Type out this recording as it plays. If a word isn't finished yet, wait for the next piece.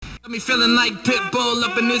Me feeling like Pitbull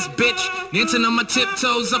up in this bitch. Dancing on my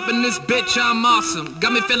tiptoes up in this bitch. I'm awesome.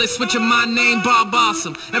 Got me feeling switching my name, Bob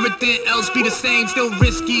Awesome. Everything else be the same, still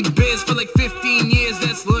risky biz. For like 15 years,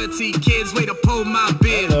 that's loyalty, kids. Way to pull my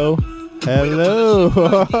beard. Hello.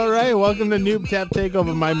 All right, welcome to Noob Tap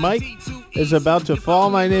Takeover. My mic is about to fall.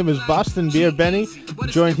 My name is Boston Beer Benny,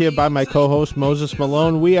 joined here by my co-host Moses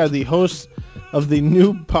Malone. We are the hosts of the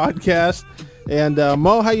Noob Podcast. And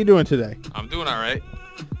Mo, how you doing today? I'm doing all right.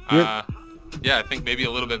 Yeah, I think maybe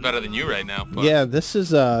a little bit better than you right now. But yeah, this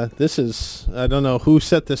is I don't know who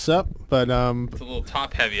set this up, but it's a little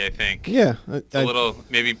top heavy, I think. Yeah, It's a little,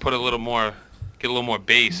 maybe put a little more, get a little more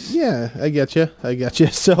bass. Yeah, I get you.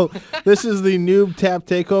 So this is the Noob Tap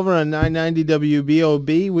Takeover on 990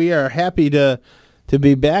 WBOB. We are happy to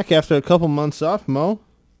be back after a couple months off, Mo.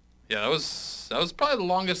 Yeah, that was probably the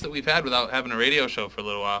longest that we've had without having a radio show for a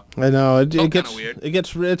little while. I know it gets weird.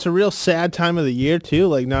 It's a real sad time of the year too.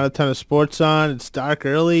 Like not a ton of sports on. It's dark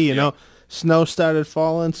early. You know, snow started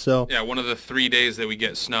falling. So yeah, one of the 3 days that we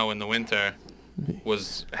get snow in the winter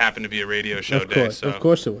happened to be a radio show day. So of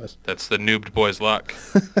course it was. That's the Noobed Boys' luck.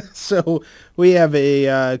 So we have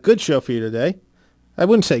a good show for you today. I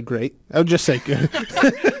wouldn't say great. I would just say good.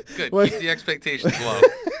 Good. Keep the expectations low.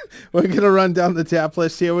 We're going to run down the tap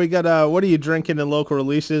list here. We got what are you drinking in local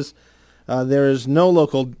releases. There is no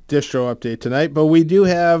local distro update tonight, but we do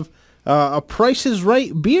have a Price is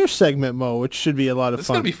Right beer segment, Mo, which should be a lot of fun. It's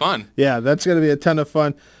going to be fun. Yeah, that's going to be a ton of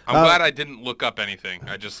fun. I'm glad I didn't look up anything.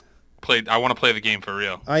 I want to play the game for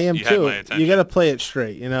real. I am too. You got to play it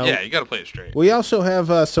straight, you know. Yeah, you got to play it straight. We also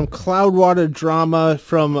have some Cloudwater drama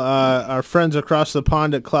from our friends across the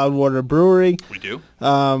pond at Cloudwater Brewery. We do.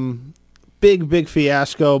 Big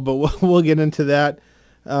fiasco, but we'll get into that.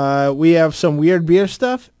 We have some weird beer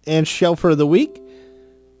stuff and Shelfer of the Week.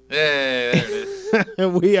 Hey, there it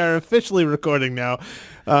is. We are officially recording now.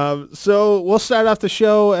 So we'll start off the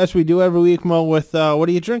show as we do every week, Mo, with what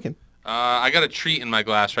are you drinking? I got a treat in my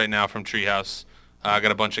glass right now from Treehouse. I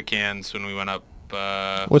got a bunch of cans when we went up.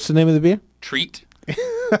 What's the name of the beer? Treat.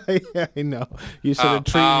 Yeah, I know. You said a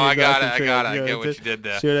treat. I got it. I get what you did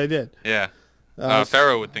there. See what I did? Yeah.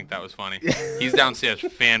 Pharaoh would think that was funny. He's downstairs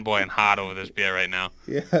fanboying hot over this beer right now.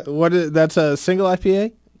 Yeah. That's a single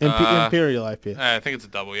IPA? Imperial IPA. I think it's a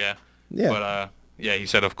double, yeah. Yeah. But, yeah, he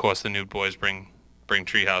said, of course, the Noob Boys bring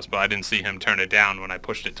Treehouse, but I didn't see him turn it down when I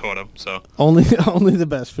pushed it toward him, so. Only the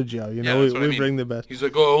best for Joe. You know, we bring the best. He's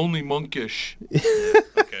like, oh, only monkish.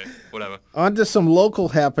 Okay, whatever. On to some local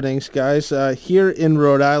happenings, guys. Here in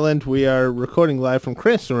Rhode Island, we are recording live from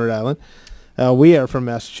Cranston, Rhode Island. We are from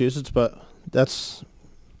Massachusetts, but that's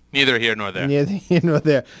neither here nor there. Neither here nor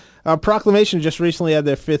there. Proclamation just recently had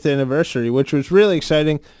their 5th anniversary, which was really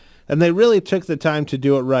exciting, and they really took the time to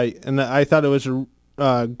do it right. And I thought it was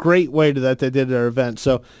a great way that they did their event.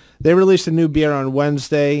 So they released a new beer on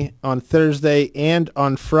Wednesday, on Thursday, and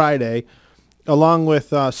on Friday, along with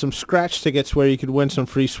some scratch tickets where you could win some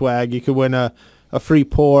free swag. You could win a free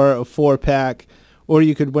pour, a 4-pack, or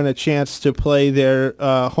you could win a chance to play their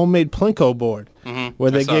homemade Plinko board,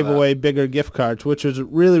 where they gave away bigger gift cards, which was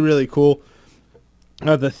really, really cool.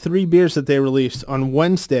 The 3 beers that they released on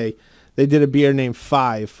Wednesday, they did a beer named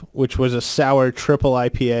Five, which was a sour triple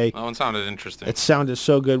IPA. That one sounded interesting. It sounded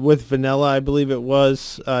so good with vanilla, I believe it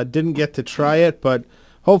was. Didn't get to try it, but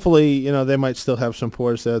hopefully, they might still have some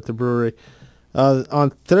pours there at the brewery.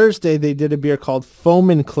 On Thursday, they did a beer called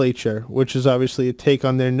Fomenclature, which is obviously a take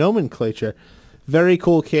on their nomenclature. Very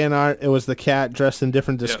cool can art. It was the cat dressed in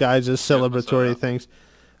different disguises, celebratory things.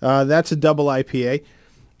 That's a double IPA.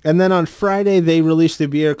 And then on Friday, they released a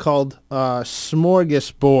beer called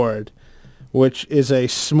Smorgasbord, which is a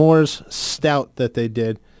s'mores stout that they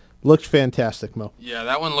did. Looked fantastic, Mo. Yeah,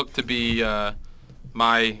 that one looked to be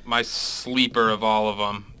my sleeper of all of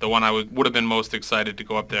them. The one I would have been most excited to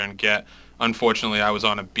go up there and get. Unfortunately, I was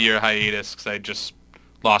on a beer hiatus because I just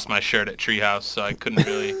lost my shirt at Treehouse, so I couldn't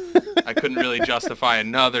really justify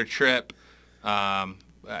another trip.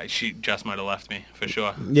 Jess might have left me for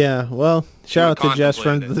sure. Yeah, well, shout out to Jess,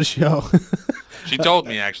 friend of the show. She told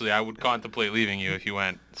me, actually, I would contemplate leaving you if you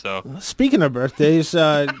went. So speaking of birthdays,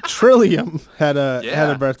 Trillium had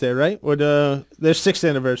a birthday, right? With their 6th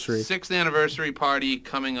anniversary. 6th anniversary party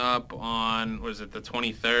coming up on, what is it, the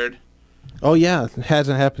 23rd? Oh, yeah. It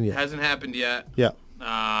hasn't happened yet. Hasn't happened yet. Yeah.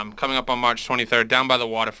 Coming up on March 23rd, down by the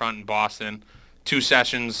waterfront in Boston. 2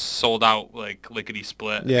 sessions sold out like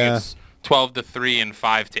lickety-split. Yeah. I think it's 12 to 3 and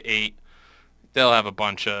 5 to 8. They'll have a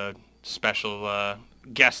bunch of special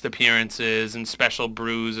guest appearances and special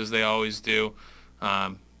brews as they always do.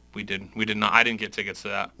 we did not. I didn't get tickets to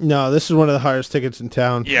that. No, this is one of the hardest tickets in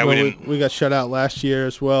town. Yeah, we didn't. We got shut out last year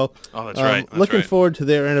as well. Oh, that's right. That's looking right. forward to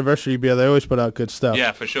their anniversary beer. They always put out good stuff.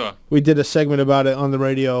 Yeah, for sure. We did a segment about it on the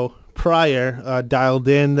radio prior. Dialed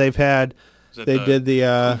in. They've had. They did the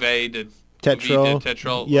Cuvée did Tetrol.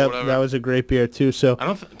 Tetrol. Yep, whatever. that was a great beer too. So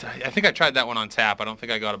I think I tried that one on tap. I don't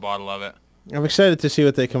think I got a bottle of it. I'm excited to see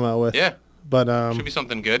what they come out with. Yeah. But Should be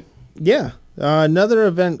something good. yeah, another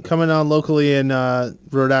event coming on locally in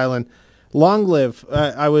Rhode Island. Long Live.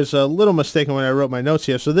 I was a little mistaken when I wrote my notes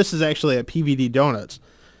here. So this is actually at PVD Donuts.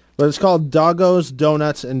 But it's called Doggos,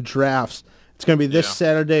 Donuts, and Drafts. It's going to be this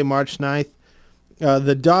Saturday, March 9th.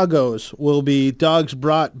 The Doggos will be dogs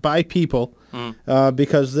brought by people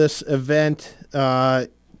because this event,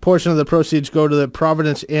 portion of the proceeds go to the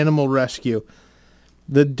Providence Animal Rescue.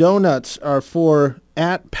 The donuts are for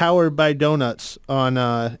 @Powered by Donuts on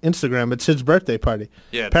Instagram. It's his birthday party.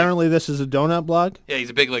 Yeah. Apparently this is a donut blog. Yeah, he's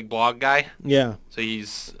a big blog guy. Yeah. So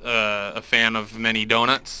he's a fan of many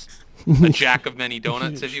donuts, a jack of many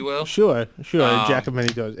donuts, if you will. Sure. A jack of many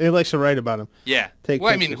donuts. He likes to write about them. Yeah. Take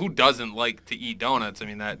well, I mean, pictures. who doesn't like to eat donuts? I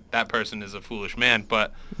mean, that person is a foolish man.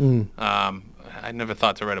 But I never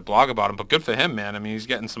thought to write a blog about him. But good for him, man. I mean, he's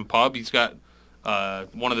getting some pub. He's got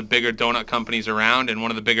one of the bigger donut companies around and one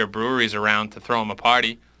of the bigger breweries around to throw him a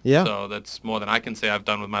party. Yeah. So that's more than I can say I've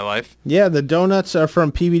done with my life. Yeah, the donuts are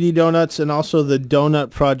from PVD Donuts and also the Donut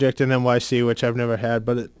Project in NYC, which I've never had,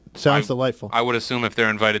 but it sounds delightful. I would assume if they're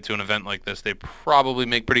invited to an event like this, they probably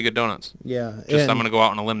make pretty good donuts. Yeah. I'm going to go out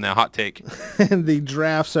on a limb there. Hot take. And the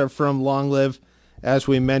drafts are from Long Live, as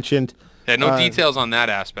we mentioned. Yeah, no details on that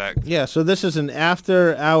aspect. Yeah, so this is an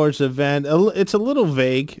after-hours event. It's a little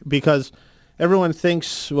vague because everyone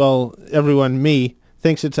thinks, me,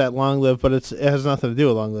 thinks it's at Long Live, but it has nothing to do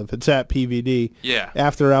with Long Live. It's at PVD. Yeah.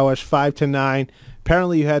 After hours, 5 to 9.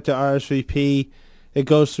 Apparently you had to RSVP. It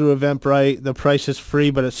goes through Eventbrite. The price is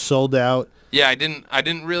free, but it's sold out. Yeah, I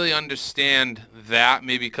didn't really understand that.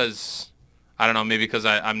 Maybe because I don't know. Maybe because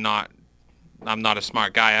I'm not a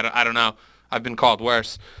smart guy. I don't know. I've been called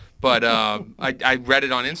worse. But I read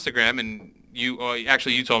it on Instagram, and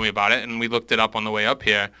you told me about it, and we looked it up on the way up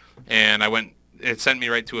here, and it sent me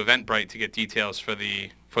right to Eventbrite to get details for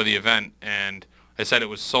the event, and I said it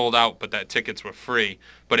was sold out, but that tickets were free.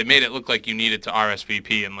 But it made it look like you needed to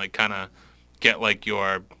RSVP and kind of get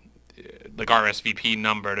your RSVP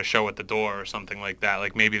number to show at the door or something like that.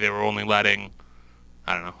 Like maybe they were only letting,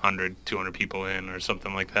 I don't know, 100, 200 people in or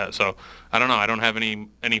something like that. So I don't know. I don't have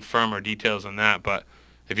any firmer details on that. But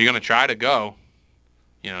if you're going to try to go,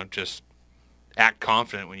 just act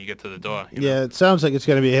confident when you get to the door. Yeah, it sounds like it's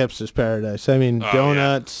going to be a hipster's paradise. I mean,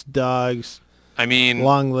 donuts, dogs. I mean,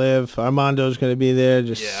 Long Live. Armando's going to be there,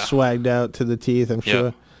 just swagged out to the teeth, I'm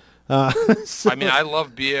sure. I mean, I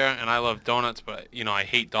love beer and I love donuts, but I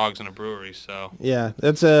hate dogs in a brewery. So yeah,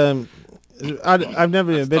 that's I've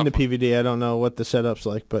never even been to PVD. I don't know what the setup's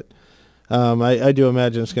like, but I do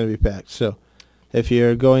imagine it's going to be packed. So if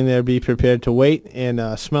you're going there, be prepared to wait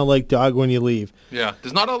and smell like dog when you leave. Yeah,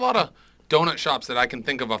 there's not a lot of donut shops that I can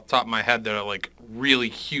think of off the top of my head that are really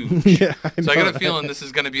huge. Yeah, I got a feeling this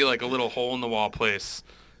is going to be a little hole in the wall place.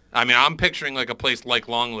 I mean, I'm picturing a place like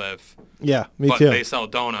Long Live. Yeah, me but too. But they sell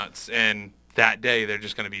donuts, and that day they're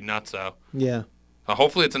just going to be nutso. Yeah.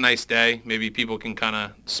 Hopefully it's a nice day. Maybe people can kind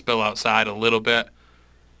of spill outside a little bit.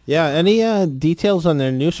 Yeah, any details on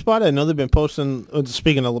their new spot? I know they've been posting,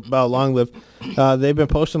 speaking about Long Live, they've been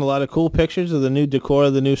posting a lot of cool pictures of the new decor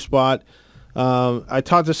of the new spot. I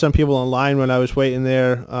talked to some people online when I was waiting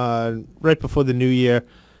there right before the new year,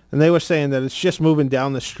 and they were saying that it's just moving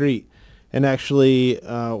down the street. And actually,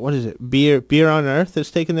 what is it? Beer on Earth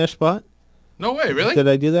is taking their spot? No way, really? Did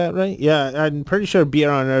I do that right? Yeah, I'm pretty sure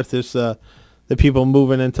Beer on Earth is the people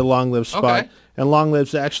moving into Long Live's spot. Okay. And Long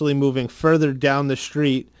Live's actually moving further down the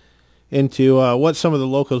street into what some of the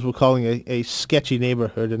locals were calling a sketchy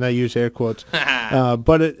neighborhood, and I use air quotes.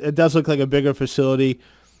 But it does look like a bigger facility.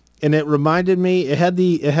 And it reminded me, it had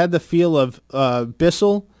the feel of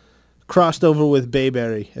Bissell crossed over with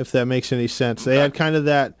Bayberry, if that makes any sense. They had kind of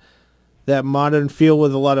that modern feel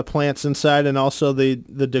with a lot of plants inside, and also the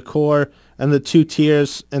decor and the two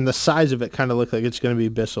tiers and the size of it kind of look like it's going to be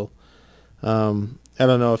Bissell. I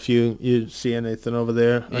don't know if you see anything over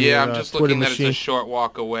there. Yeah, I'm just Twitter looking that machine. it's a short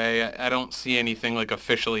walk away. I don't see anything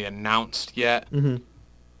officially announced yet. Mm-hmm.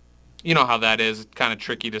 You know how that is. It's kind of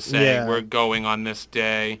tricky to say. We're going on this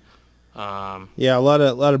day. Yeah, a lot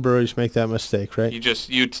of breweries make that mistake, right? You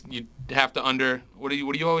have to what do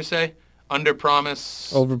you always say? Under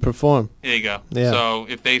promise, Overperform. There you go. Yeah. So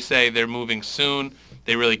if they say they're moving soon,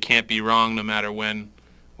 they really can't be wrong no matter when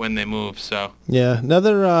they move. So yeah,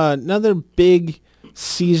 another big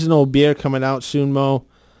seasonal beer coming out soon, Mo.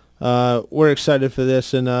 We're excited for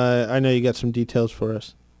this, and I know you got some details for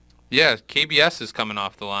us. Yeah, KBS is coming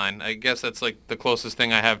off the line. I guess that's like the closest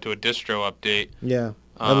thing I have to a distro update. Yeah,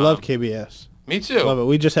 I love KBS. Me too. Love it.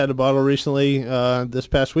 We just had a bottle recently this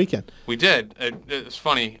past weekend. We did. It's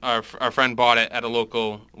funny. Our friend bought it at a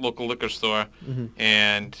local liquor store,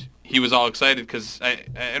 and he was all excited because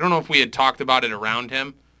I don't know if we had talked about it around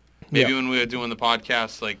him. Maybe when we were doing the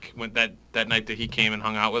podcast, like when that night that he came and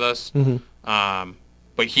hung out with us.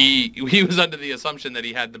 But he was under the assumption that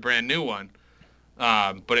he had the brand new one.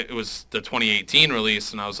 But it was the 2018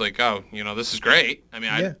 release, and I was like, oh, this is great. I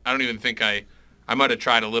mean, I don't even think I might have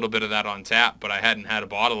tried a little bit of that on tap, but I hadn't had a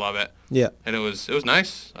bottle of it. Yeah. And it was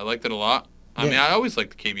nice. I liked it a lot. I mean, I always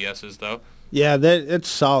like the KBSs, though. Yeah, it's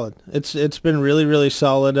solid. It's been really, really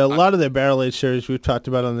solid. A lot of their barrel aged series we've talked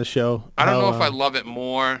about on the show. I don't know if I love it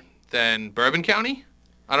more than Bourbon County.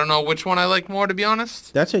 I don't know which one I like more, to be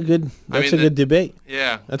honest. That's a good good debate.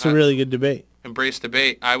 Yeah. That's a really good debate. Embrace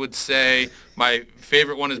debate. I would say my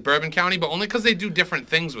favorite one is Bourbon County, but only because they do different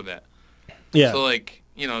things with it. Yeah. So, like,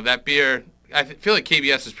 that beer, I feel like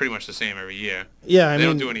KBS is pretty much the same every year. Yeah, they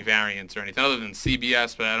don't do any variants or anything other than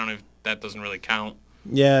CBS, but I don't know if that doesn't really count.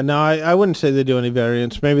 Yeah, no, I wouldn't say they do any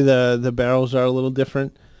variants. Maybe the barrels are a little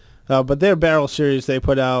different. But their barrel series, they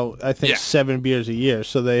put out, I think, 7 beers a year.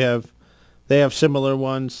 So they have similar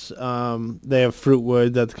ones. They have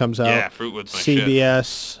Fruitwood that comes out. Yeah, Fruitwood's my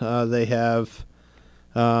CBS. shit. They have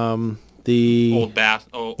the Old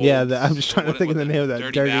Bastard. I'm just trying to think of the name of that.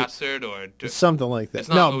 Dirty Bastard or something like that. It's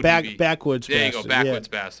not Backwoods Bastard. There you Bastard. go, Backwoods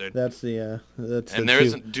Bastard. That's the that's. And there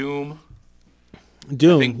isn't Doom.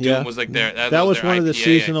 Doom. I think Doom was like their. That was one IPA, of the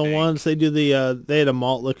seasonal ones. They do they had a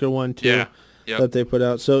malt liquor one too. Yeah. Yep. That they put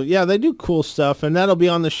out. So yeah, they do cool stuff, and that'll be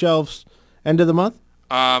on the shelves end of the month.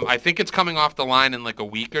 I think it's coming off the line in like a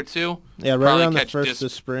week or two. Yeah, right around the first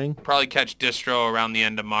of spring. Probably catch distro around the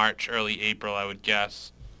end of March, early April, I would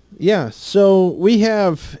guess. Yeah, so we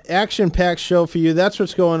have action-packed show for you. That's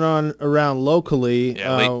what's going on around locally.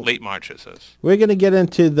 Yeah, late March it says. We're going to get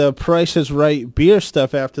into the Price is Right beer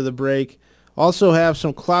stuff after the break. Also have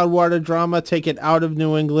some Cloudwater drama, take it out of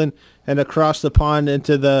New England and across the pond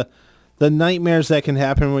into the nightmares that can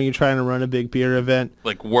happen when you're trying to run a big beer event.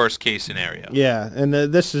 Like worst case scenario. Yeah, and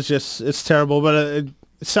this is it's terrible, but it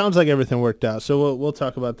sounds like everything worked out. So we'll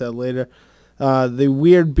talk about that later. The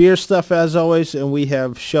weird beer stuff as always, and we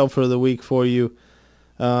have Shelfer of the Week for you.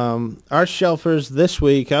 Our Shelfers this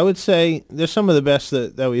week, I would say they're some of the best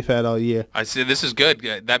that we've had all year. I see. This is good.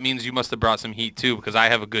 That means you must have brought some heat too, because I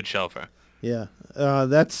have a good Shelfer. Yeah,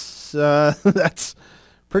 that's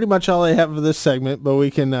pretty much all I have for this segment, but we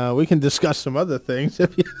can discuss some other things.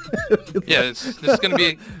 If you yeah, this is going to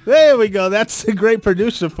be... There we go. That's a great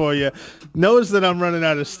producer for you. Knows that I'm running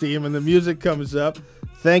out of steam, and the music comes up.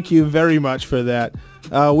 Thank you very much for that.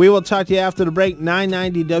 We will talk to you after the break.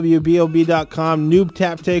 990WBOB.com. Noob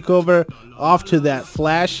Tap Takeover. Off to that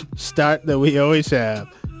flash start that we always have.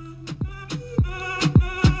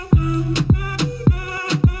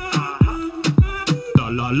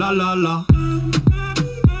 La la la la.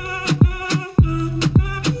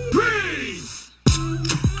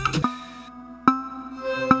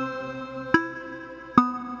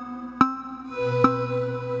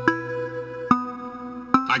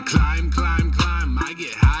 I climb, I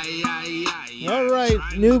get high. All right,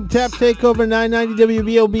 Noob Tap Takeover,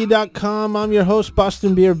 990WBOB.com. I'm your host,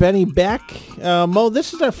 Boston Beer Benny, back. Mo,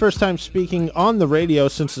 this is our first time speaking on the radio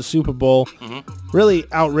since the Super Bowl. Mm-hmm. Really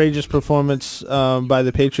outrageous performance by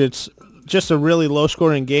the Patriots. Just a really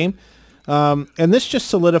low-scoring game. And this just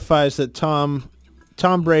solidifies that Tom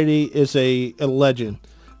Brady is a legend.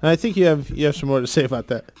 And I think you have some more to say about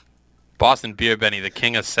that. Boston Beer Benny, the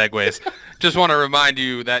king of segues. Just want to remind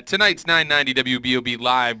you that tonight's 990 WBOB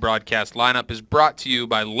live broadcast lineup is brought to you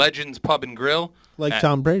by Legends Pub and Grill. Like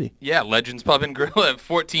Tom Brady. Yeah, Legends Pub and Grill at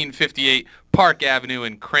 1458 Park Avenue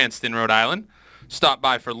in Cranston, Rhode Island. Stop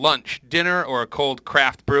by for lunch, dinner, or a cold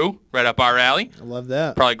craft brew right up our alley. I love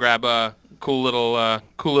that. Probably grab a cool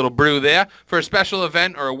little brew there. For a special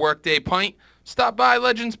event or a workday pint, stop by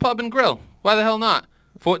Legends Pub and Grill. Why the hell not?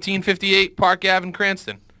 1458 Park Avenue,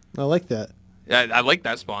 Cranston. I like that. Yeah, I like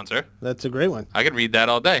that sponsor. That's a great one. I could read that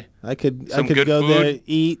all day. I could go there,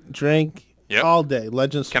 eat, drink, all day.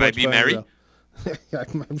 Legends. Can I be merry?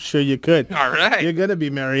 I'm sure you could. All right. You're going to be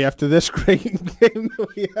merry after this great game.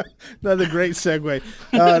 Another great segue.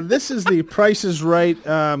 This is the Price is Right.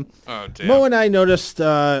 Oh, damn. Mo and I noticed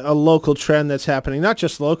a local trend that's happening. Not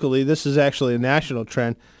just locally. This is actually a national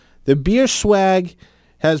trend. The beer swag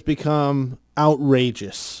has become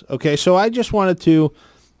outrageous. Okay, so I just wanted to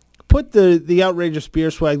put the outrageous beer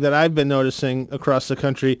swag that I've been noticing across the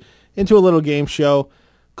country into a little game show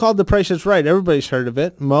called The Price is Right. Everybody's heard of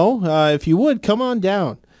it. Mo, if you would, come on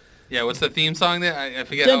down. Yeah, what's the theme song there? I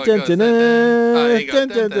forget Dun, how it dun, goes. dun, Oh, there you go. dun,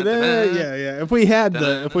 dun, dun, dun. Yeah. If we had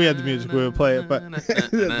the music, we would play it, but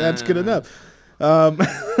that's good enough. All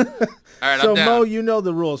right, So, I'm down. Mo, you know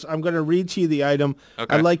the rules. I'm going to read to you the item.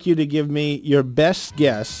 Okay. I'd like you to give me your best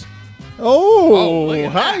guess. Oh, look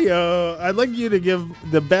at that. Hi. I'd like you to give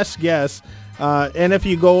the best guess. And if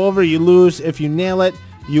you go over, you lose. If you nail it,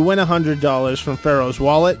 you win $100 from Pharaoh's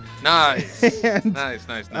wallet. Nice. And, nice.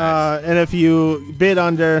 and if you bid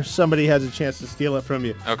under, somebody has a chance to steal it from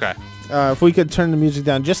you. Okay. If we could turn the music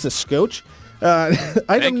down just a scotch.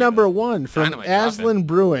 Item you. number 1 from Dynamite Aslan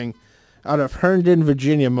Brewing out of Herndon,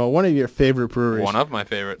 Virginia, Mo, one of your favorite breweries. One of my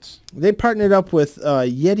favorites. They partnered up with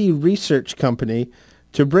Yeti Research Company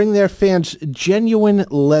to bring their fans genuine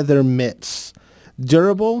leather mitts.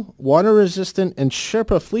 Durable, water-resistant, and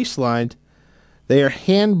Sherpa fleece-lined. They are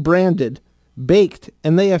hand-branded, baked,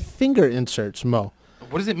 and they have finger inserts, Mo.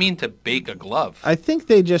 What does it mean to bake a glove? I think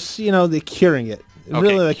they just, they're curing it. Okay,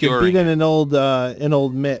 Really, like you're curing beating an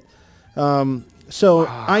old mitt. So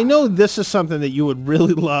I know this is something that you would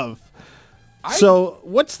really love. So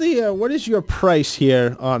what is your price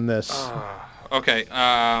here on this? Okay.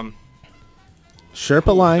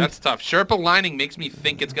 Sherpa line, That's tough. Sherpa lining makes me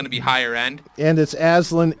think it's going to be higher end. and it's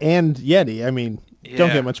Aslan and Yeti. I mean, don't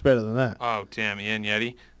Yeah. get much better than that. Oh, damn, Ian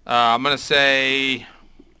Yeti. I'm gonna say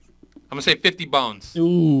 50 bones.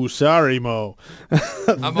 Ooh, sorry, Mo.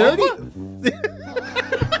 I'm 30 over.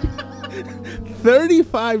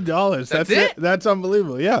 $35. That's it? That's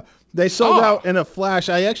unbelievable. Yeah. They sold Oh. out in a flash.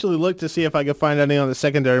 I actually looked to see if I could find any on the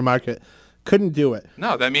secondary market. Couldn't do it.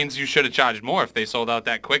 No, that means you should have charged more if they sold out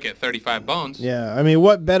that quick at 35 bones. Yeah, I mean,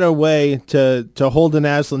 what better way to hold an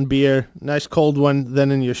Aslan beer, nice cold one,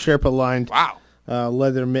 than in your Sherpa lined Wow.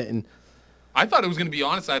 leather mitten? I thought it was gonna be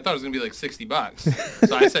honest. I thought it was gonna be like $60.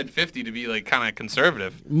 So I said 50 to be like kind of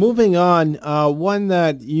conservative. Moving on, one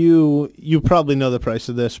that you probably know the price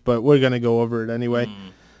of this, but we're gonna go over it anyway.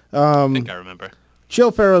 I think I remember. Joe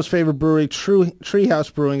Farrow's favorite brewery,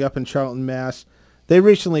 Treehouse Brewing up in Charlton, Mass. They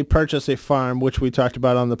recently purchased a farm, which we talked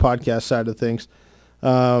about on the podcast side of things,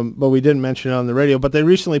 but we didn't mention it on the radio. But they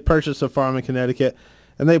recently purchased a farm in Connecticut,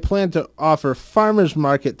 and they plan to offer farmers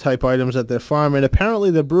market type items at their farm, and apparently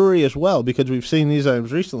the brewery as well, because we've seen these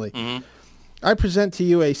items recently. I present to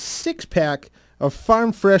you a 6-pack of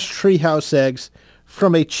farm fresh Treehouse eggs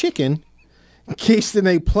from a chicken encased in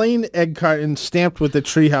a plain egg carton stamped with the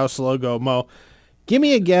Treehouse logo. Mo, give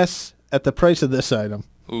me a guess at the price of this item.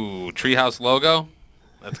 Ooh, Treehouse logo.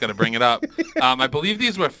 That's gonna bring it up. I believe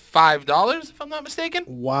these were $5, if I'm not mistaken.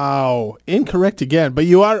 Wow, incorrect again, but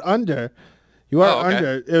you are under. You are Oh, okay.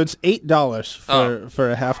 under. It's $8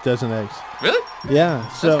 for a half dozen eggs. Really? Yeah,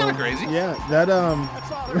 so kinda crazy. Yeah, that All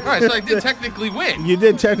right, so I did technically win. you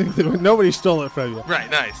did technically. Nobody stole it from you. Right,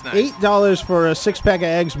 nice. $8 for a 6-pack of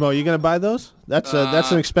eggs, Mo. You gonna buy those? That's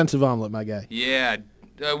an expensive omelet, my guy. Yeah,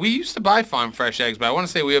 we used to buy farm fresh eggs, but I want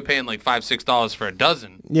to say we were paying like $5-6 for a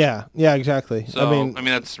dozen. Yeah, exactly. So I mean,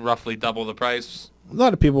 that's roughly double the price. a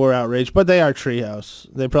lot of people were outraged, but they are Treehouse.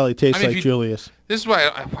 They probably taste I mean, like Julius. This is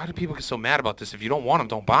why do people get so mad about this? If you don't want them,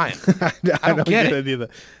 don't buy them. I don't get it either.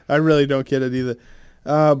 I really don't get it either.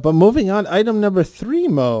 But moving on, item number 3,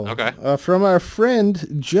 Mo. Okay. From our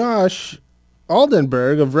friend Josh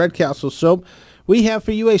Aldenberg of Red Castle Soap, we have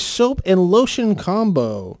for you a soap and lotion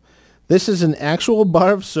combo. This is an actual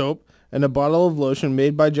bar of soap and a bottle of lotion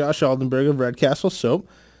made by Josh Aldenberg of Red Castle Soap.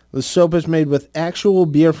 The soap is made with actual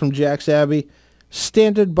beer from Jack's Abbey,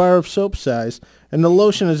 standard bar of soap size, and the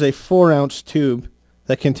lotion is a 4-ounce tube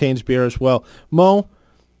that contains beer as well. Mo,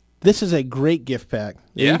 this is a great gift pack that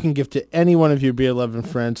Yeah. you can give to any one of your beer-loving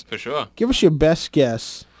friends. For sure. Give us your best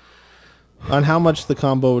guess on how much the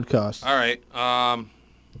combo would cost. All right.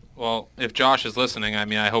 Well, if Josh is listening, I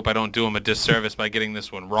mean, I hope I don't do him a disservice by getting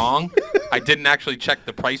this one wrong. I didn't actually check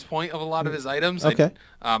the price point of a lot of his items. Okay.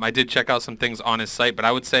 I did check out some things on his site, but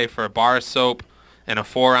I would say for a bar of soap and a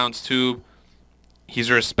 4-ounce tube,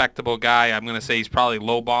 he's a respectable guy. I'm going to say he's probably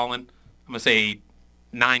lowballing. I'm going to say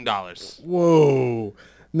 $9. Whoa.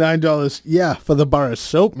 $9. Yeah, for the bar of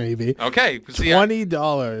soap, maybe. Okay. See,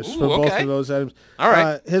 $20 for both okay. of those items. All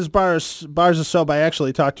right. His bars of soap, I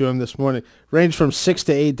actually talked to him this morning, range from $6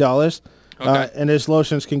 to $8. Okay. And his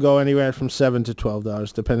lotions can go anywhere from $7 to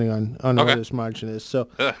 $12, depending on Okay. what his margin is. So,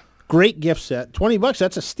 Ugh. great gift set. $20,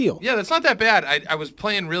 that's a steal. Yeah, that's not that bad. I was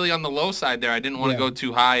playing really on the low side there. I didn't want to Yeah. go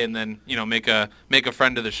too high and then, make a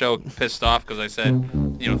friend of the show pissed off because I said,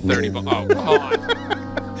 30 bucks. Oh, come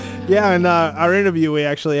on. Yeah, and our interview, we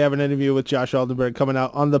actually have an interview with Josh Aldenberg coming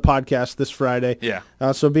out on the podcast this Friday. Yeah.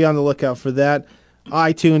 So be on the lookout for that.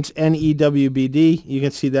 iTunes, NEWBD. You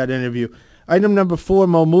can see that interview. Item number 4,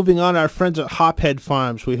 Mo, moving on, our friends at Hophead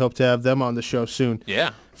Farms. We hope to have them on the show soon.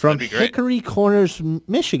 Yeah. From that'd be great. Hickory Corners,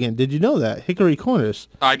 Michigan. Did you know that? Hickory Corners.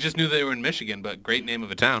 I just knew they were in Michigan, but great name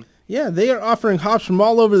of a town. Yeah, they are offering hops from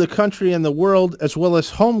all over the country and the world, as well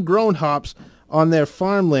as homegrown hops on their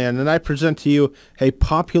farmland. And I present to you a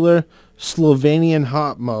popular Slovenian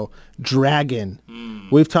hop, Mo, Dragon.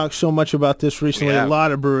 We've talked so much about this recently. A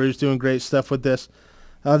lot of breweries doing great stuff with this.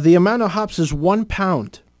 The amount of hops is 1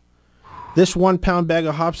 pound. This 1 pound bag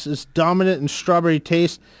of hops is dominant in strawberry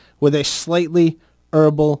taste with a slightly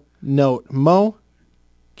herbal note. Mo,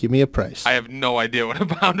 give me a price. I have no idea what a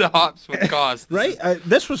pound of hops would cost. Right?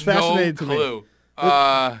 This was fascinating to me. No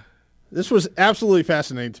clue. This was absolutely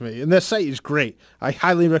fascinating to me. And this site is great. I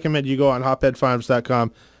highly recommend you go on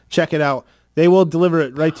hopheadfarms.com. Check it out. They will deliver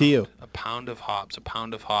it right to you. A pound of hops.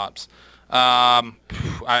 I'm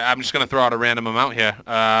just going to throw out a random amount here.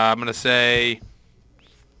 I'm going to say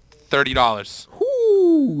 $30.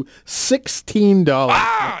 Ooh, $16.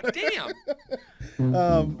 Ah, damn.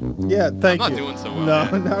 Yeah, thank you. I'm not doing so well.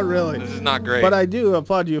 No, man. not really. This is not great. But I do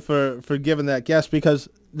applaud you for giving that guess because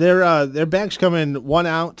their bags come in 1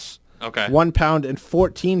 ounce, Okay. 1 pound, and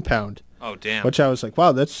 14 pound. Oh, damn. Which I was like,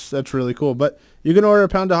 wow, that's really cool. But you can order a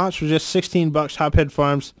pound of hops for just $16. Hophead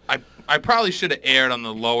Farms. I probably should have aired on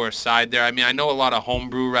the lower side there. I mean, I know a lot of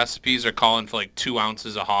homebrew recipes are calling for like 2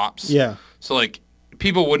 ounces of hops. Yeah. So like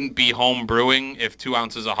people wouldn't be home brewing if 2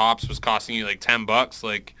 ounces of hops was costing you like $10.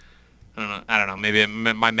 Like, I don't know. Maybe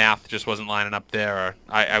my math just wasn't lining up there, or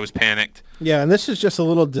I was panicked. Yeah, and this is just a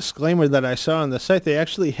little disclaimer that I saw on the site. They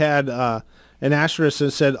actually had an asterisk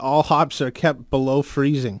that said all hops are kept below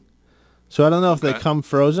freezing. So I don't know if they come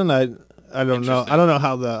frozen. I don't know. I don't know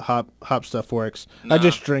how the hop stuff works. No. I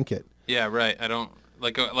just drink it. Yeah, right. I don't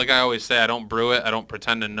like I always say, I don't brew it. I don't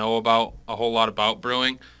pretend to know about a whole lot about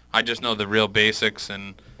brewing. I just know the real basics,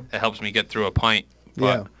 and it helps me get through a pint.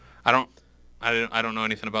 But Yeah. I don't know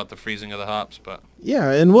anything about the freezing of the hops, but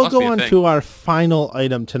Yeah, and we'll Must go be a on thing. to our final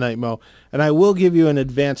item tonight, Mo. And I will give you an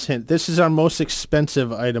advance hint. This is our most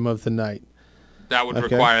expensive item of the night. that would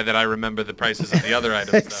Okay. require that I remember the prices of the other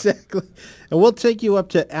items. though. Exactly. And we'll take you up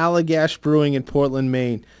to Allagash Brewing in Portland,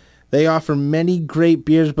 Maine. They offer many great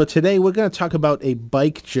beers, but today we're going to talk about a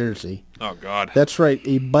bike jersey. Oh God. That's right,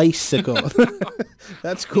 a bicycle.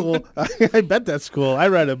 That's cool. I bet that's cool. I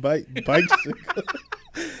ride a bicycle.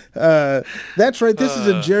 That's right. This is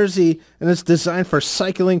a jersey, and it's designed for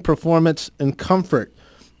cycling, performance, and comfort.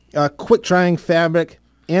 Quick-drying fabric,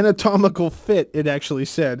 anatomical fit, it actually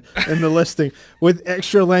said in the listing, with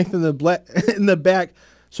extra length in the back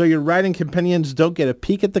so your riding companions don't get a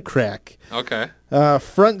peek at the crack. Okay.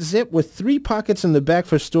 Front zip with 3 pockets in the back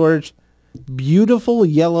for storage. Beautiful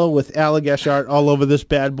yellow with Allagash art all over this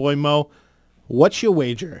bad boy, Mo. What's your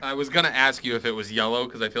wager? I was gonna ask you if it was yellow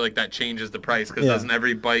because I feel like that changes the price. Because Yeah. doesn't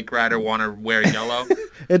every bike rider want to wear yellow?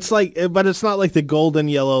 It's like, but it's not like the golden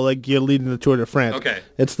yellow like you're leading the Tour de France. Okay.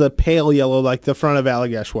 It's the pale yellow like the front of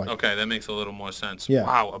Allagash white. Okay, that makes a little more sense. Yeah.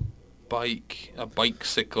 Wow, a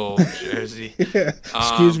bicycle jersey.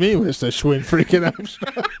 Excuse me, Mr. Schwinn, freaking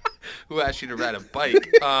out. Who asked you to ride a bike?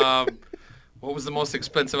 What was the most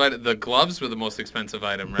expensive item? The gloves were the most expensive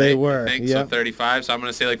item, right? They were, I think yeah. so. 35. So I'm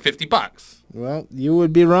gonna say like $50. Well, you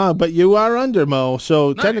would be wrong, but you are under, Mo.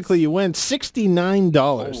 So Nice. technically you win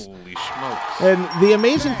 $69. Holy smokes! And the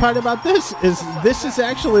amazing part about this is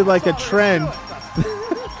actually like a trend.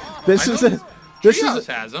 This I is know a this Treehouse is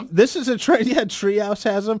has them. this is a trend. Yeah, Treehouse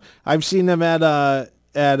has them. I've seen them at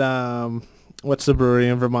what's the brewery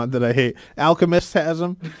in Vermont that I hate? Alchemist has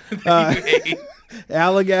them.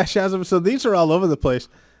 Allagash has them. So these are all over the place.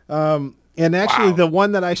 And actually, Wow. the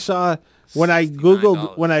one that I saw when I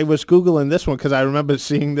 $69. was Googling this one, because I remember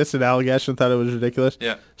seeing this at Allagash and thought it was ridiculous.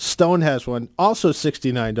 Yeah. Stone has one, also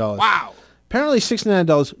 $69. Wow. Apparently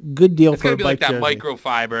 $69, good deal It's for gonna a be bike like that jersey.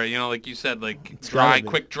 microfiber, like you said, like gotta be.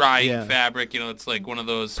 quick drying Yeah. fabric. It's like one of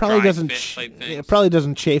those Probably dry doesn't fit type things. it probably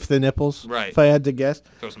doesn't chafe the nipples. Right. If I had to guess.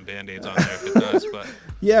 Throw some Band-Aids on there if it does, but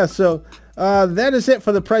Yeah, so that is it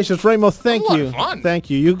for the prices. Ramo, thank a lot you. of fun. Thank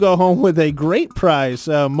you. You go home with a great prize,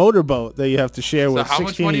 motorboat that you have to share so with how much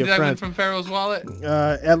 16 money of did your I win friends. from Pharaoh's wallet?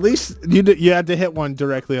 At least you had to hit one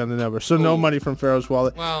directly on the number, so no Ooh. money from Pharaoh's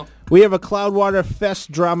wallet. Well, We have a Cloudwater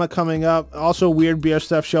Fest drama coming up. Also, weird beer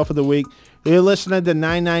stuff, shelf of the week. You're listening to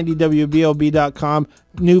 990WBOB.com,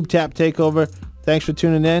 Noob Tap Takeover. Thanks for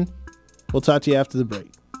tuning in. We'll talk to you after the break.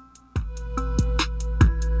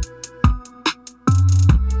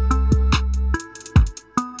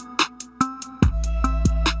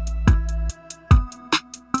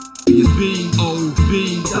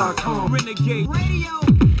 BOB.com. Renegade Radio.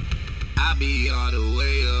 I'll be all the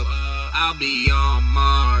way up. I'll be on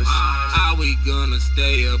Mars. How we gonna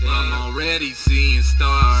stay up? I'm already seeing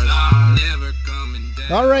stars. Never coming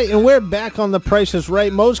down. All right, and we're back on The Price is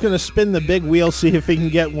Right. Mo's going to spin the big wheel, see if he can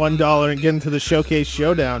get $1 and get into the Showcase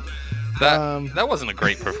Showdown. That wasn't a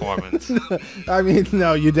great performance. I mean,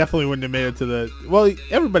 no, you definitely wouldn't have made it to the... Well,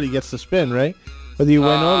 everybody gets to spin, right? Whether you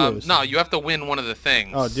win or lose. No, you have to win one of the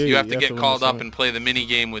things. Oh, do you? You have to You get win called the up thing. and play the mini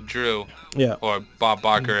game with Drew. Yeah. Or Bob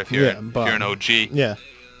Barker if you're Bob. an OG. Yeah.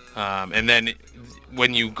 And then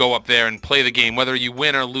when you go up there and play the game, whether you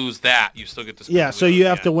win or lose that, you still get to spin. Yeah, the so wheel you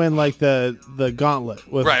have to again. win, like, the gauntlet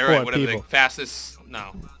with Right, four whatever people. the fastest...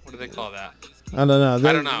 No, what do they call that? I don't know.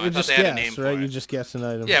 I don't know. I You thought just they had a guess, name for right? it. You just guess an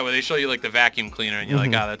item. Yeah, where they show you like the vacuum cleaner and you're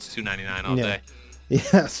like, that's $2.99 all Yeah. day.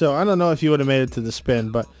 Yeah, so I don't know if you would have made it to the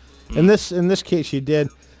spin, but in this case you did.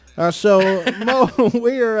 So Mo,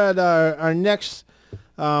 we are at our next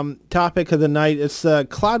topic of the night. It's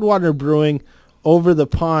Cloudwater Brewing over the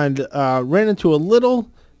pond ran into a little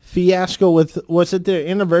fiasco with, was it their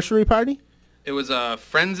anniversary party? It was a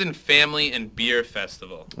friends and family and beer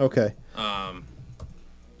festival. Okay.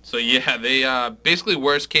 So yeah, they basically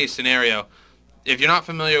worst case scenario. If you're not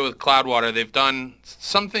familiar with Cloudwater, they've done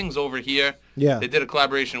some things over here. Yeah. They did a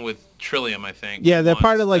collaboration with Trillium, I think. Yeah, they're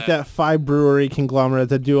part once of like that 5 brewery conglomerate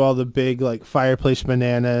that do all the big like Fireplace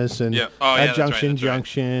Bananas and Yeah. Oh, yeah, that's right, Junction that's right.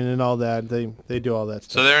 Junction and all that. They do all that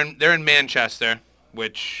stuff. So they're in Manchester,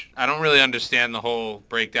 which I don't really understand the whole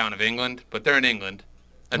breakdown of England, but they're in England.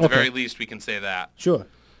 At the Okay. very least, we can say that. Sure.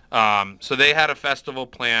 So they had a festival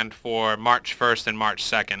planned for March 1st and March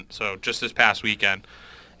 2nd, so just this past weekend.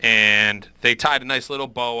 And they tied a nice little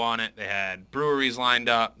bow on it. They had breweries lined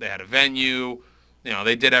up. They had a venue. You know,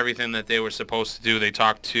 they did everything that they were supposed to do. They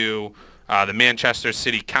talked to the Manchester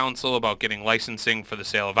City Council about getting licensing for the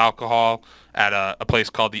sale of alcohol at a place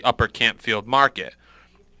called the Upper Campfield Market.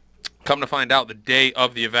 Come to find out, the day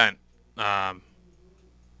of the event,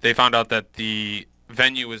 they found out that the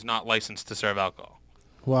venue is not licensed to serve alcohol.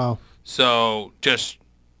 Wow. So just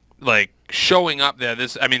like showing up there,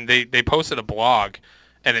 they posted a blog,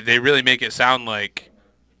 and they really make it sound like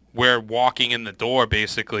we're walking in the door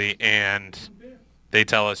basically, and they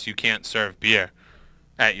tell us you can't serve beer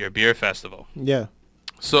at your beer festival. Yeah.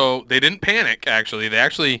 So they didn't panic.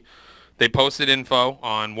 They posted info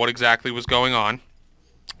on what exactly was going on.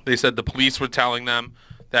 They said the police were telling them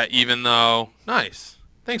that even though nice,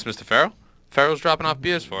 thanks, Mr. Farrell. Farrell's dropping off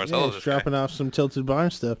beers for us. Yeah, I love it's this guy. dropping off some Tilted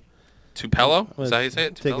Barn stuff. Tupelo? Is that how you say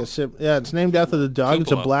it? Take Tupelo? a sip. Yeah, it's named after the dog.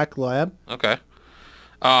 It's a Tupelo. black lab. Okay.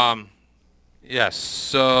 Yes.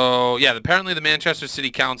 So yeah, apparently the Manchester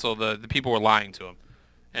City Council, the people were lying to him,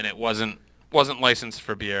 and it wasn't licensed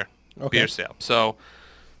for beer sale. So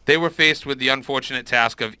they were faced with the unfortunate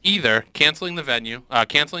task of either canceling the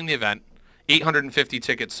event, 850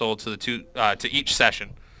 tickets sold to each session.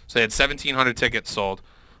 So they had 1,700 tickets sold,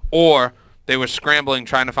 or they were scrambling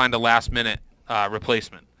trying to find a last-minute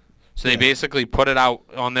replacement. So they basically put it out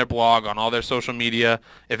on their blog, on all their social media.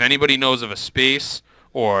 If anybody knows of a space,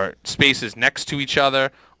 or spaces next to each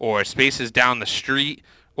other, or spaces down the street,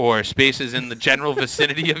 or spaces in the general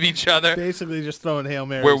vicinity of each other, Basically, just throwing Hail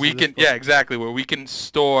Marys. where we to this can, place. yeah, exactly, where we can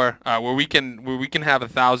store, where we can have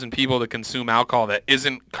 1,000 people to consume alcohol that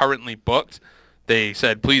isn't currently booked. They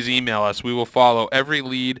said, please email us. We will follow every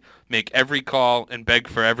lead, make every call, and beg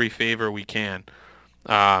for every favor we can.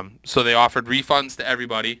 So they offered refunds to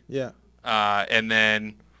everybody. Yeah. And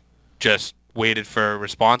then just waited for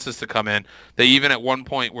responses to come in. They even at one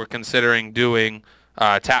point were considering doing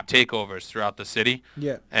tap takeovers throughout the city.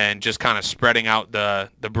 Yeah. And just kind of spreading out the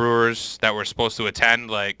brewers that were supposed to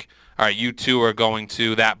attend, like, all right, you two are going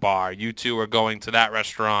to that bar, you two are going to that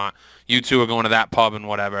restaurant, you two are going to that pub and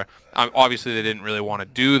whatever. Obviously, they didn't really want to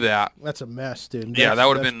do that. That's a mess, dude. Yeah, that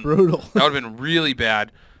would have that's been brutal. That would have been really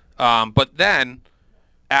bad. But then,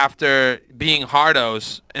 after being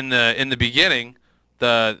hardos in the beginning,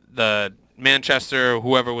 the Manchester,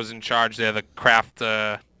 whoever was in charge there, the craft,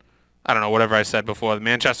 I don't know, whatever I said before, the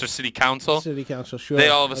Manchester City Council, City Council, sure. they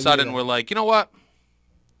all of a I'll give sudden you were like, you know what?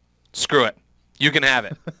 Screw it. You can have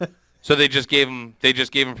it. So they just gave him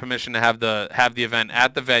permission to have the event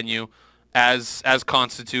at the venue as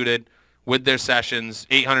constituted with their sessions,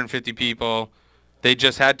 850 people. They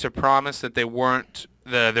just had to promise that there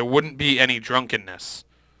wouldn't be any drunkenness.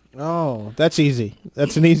 that. Oh, that's easy.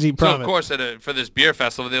 That's an easy So promise. of course, for this beer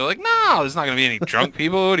festival, they were like, "No, there's not going to be any drunk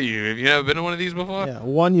people." What are you? Have you never been to one of these before? Yeah.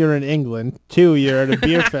 1, you're in England. 2, you're at a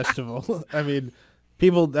beer festival. I mean,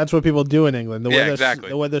 that's what people do in England. Exactly.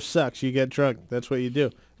 The weather sucks. You get drunk. That's what you do.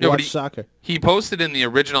 You Yeah, but watch soccer. He posted in the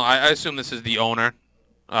original. I assume this is the owner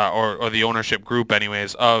or the ownership group,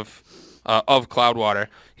 anyways, of Cloudwater.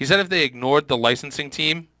 He said if they ignored the licensing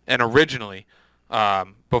team, and originally,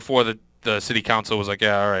 before the city council was like,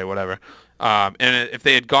 yeah, all right, whatever, and if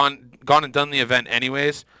they had gone and done the event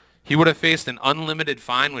anyways, he would have faced an unlimited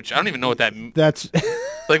fine, which I don't even know what that means. That's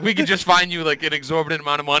Like, we could just fine you like an exorbitant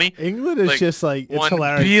amount of money. England is just like, it's $1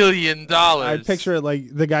 hilarious. billion. I picture it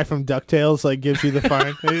like the guy from DuckTales like gives you the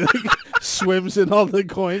fine. And he like swims in all the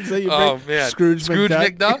coins that you bring. Oh man, Scrooge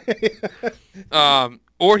McDuck.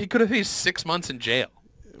 Or he could have faced 6 months in jail.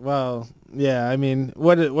 Well, yeah. I mean,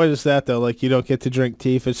 what is that though? Like, you don't get to drink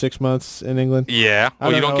tea for 6 months in England? Yeah. I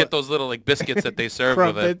Well, you don't don't know. get those little like biscuits that they serve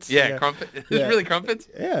Crumpets, with it. Yeah, yeah. crumpets. Yeah. Really crumpets?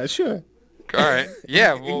 Yeah, sure. All right.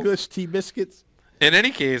 Yeah. Well, English tea biscuits. in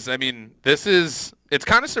any case, I mean, it's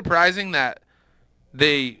kind of surprising that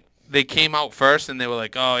they came out first and they were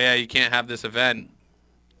like, oh yeah, you can't have this event,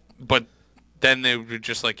 but then they were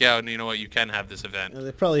just like, yeah, you know what, you can have this event.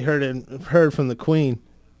 They probably heard from the Queen.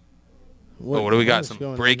 What do we got? is Some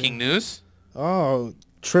going on breaking news? Oh,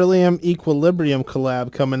 Trillium Equilibrium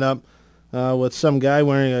collab coming up with some guy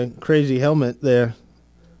wearing a crazy helmet there.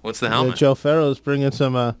 What's the helmet? Joe Farrow's bringing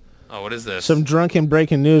some What is this? some drunken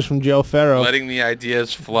breaking news from Joe Farrow. Letting the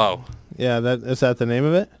ideas flow. Yeah, is that the name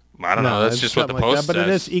of it? I don't know. That's it's just what the something like post that, says. But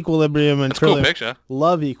it is Equilibrium and That's a cool Trillium. picture.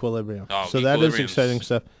 Love Equilibrium. Oh, So that is Equilibrium's exciting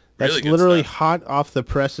stuff. That's really good literally stuff. hot off the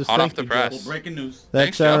presses. Hot Thank off the you, press. Joe. Breaking news.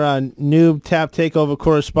 That's Thanks, our new Tap Takeover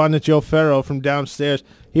correspondent, Joe Farrow from downstairs.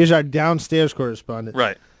 Here's our downstairs correspondent.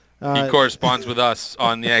 Right. He corresponds with us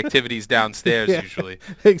on the activities downstairs usually.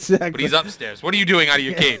 Exactly. But he's upstairs. What are you doing out of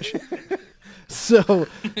your cage? So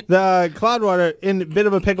the Cloudwater in a bit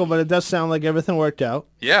of a pickle, but it does sound like everything worked out.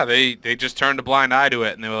 Yeah, they just turned a blind eye to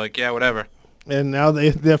it, and they were like, yeah, whatever. And now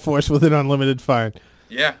they're forced with an unlimited fine.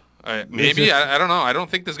 Yeah. Maybe. I don't know. I don't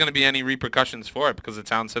think there's going to be any repercussions for it because the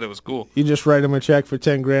town said it was cool. You just write them a check for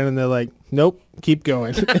 $10,000, and they're like, "Nope, keep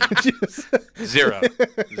going." Zero.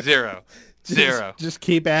 Zero. Zero. Just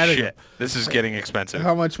keep adding Shit. it. This is getting expensive.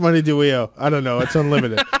 How much money do we owe? I don't know. It's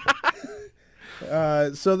unlimited.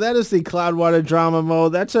 So that is the Cloudwater drama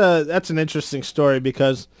mode. That's an interesting story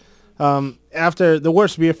because after the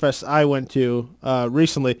worst beer fest I went to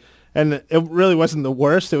recently, and it really wasn't the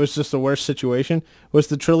worst. It was just the worst situation. Was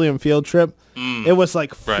the Trillium field trip. It was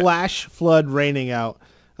like flash flood raining out.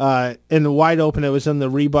 In the wide open, it was in the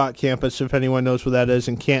Reebok campus, if anyone knows where that is,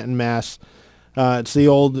 in Canton, Mass. It's the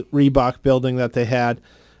old Reebok building that they had.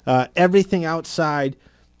 Everything outside,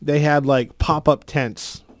 they had like pop-up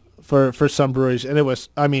tents for some breweries. And it was,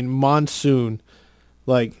 I mean, monsoon.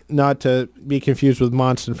 Like, not to be confused with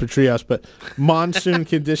monsoon for Trios, but monsoon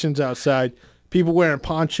conditions outside. People wearing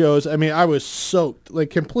ponchos. I mean, I was soaked, like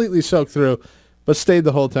completely soaked through, but stayed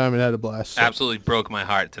the whole time and had a blast. So. Absolutely broke my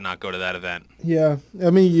heart to not go to that event. Yeah.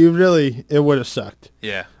 I mean, it would have sucked.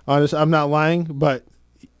 Yeah. Honest, I'm not lying, but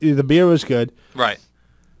the beer was good. Right.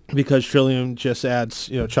 Because Trillium just adds,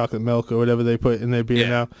 chocolate milk or whatever they put in their beer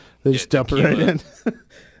now. They just dump it right tequila. in.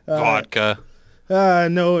 Vodka.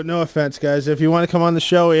 No offense, guys. If you want to come on the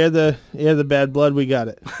show, air the bad blood, we got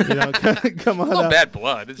it. Come on. It's not up. bad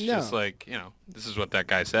blood. It's No. just like, this is what that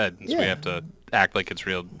guy said. So Yeah. we have to act like it's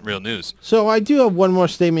real news. So I do have one more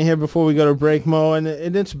statement here before we go to break, Mo, and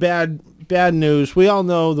it's bad news. We all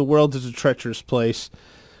know the world is a treacherous place.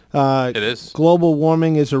 It is. Global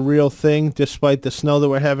warming is a real thing, despite the snow that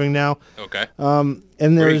we're having now. Okay.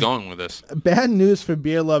 And Where are you there's going with this? bad news for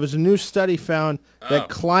beer lovers. A new study found that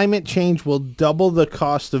climate change will double the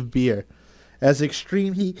cost of beer as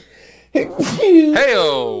extreme heat.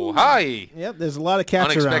 Hey-oh. Hi. Yep, there's a lot of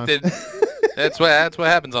cats Unexpected. That's what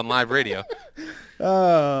happens on live radio.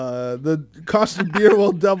 around. The cost of beer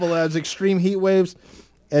will double as extreme heat waves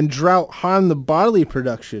and drought harm the barley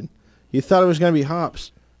production. You thought it was going to be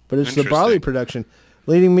hops, but it's the barley Interesting. production.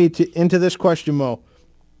 Leading me into this question, Mo.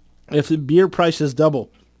 If the beer prices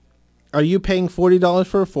double, are you paying $40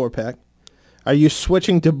 for a 4-pack? Are you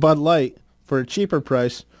switching to Bud Light for a cheaper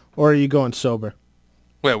price, or are you going sober?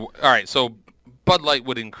 Wait, all right, so Bud Light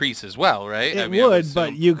would increase as well, right? It I would, assume-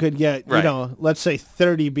 but you could get, Right. let's say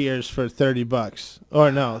 30 beers for $30,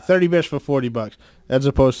 or no, 30 beers for $40, as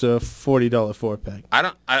opposed to a $40 4-pack.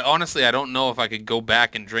 I honestly don't know if I could go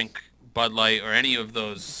back and drink Bud Light or any of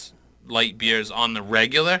those light beers on the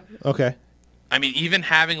regular. Okay. I mean, even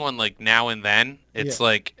having one like now and then, it's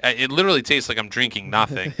like it literally tastes like I'm drinking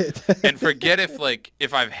nothing. And forget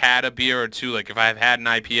if I've had a beer or two, like if I've had an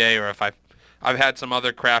IPA or if I've had some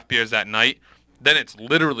other craft beers that night, then it's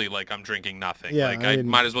literally like I'm drinking nothing. Yeah, like I I mean-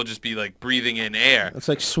 might as well just be like breathing in air. It's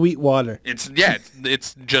like sweet water. It's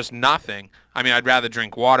just nothing. I mean, I'd rather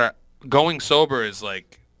drink water. Going sober is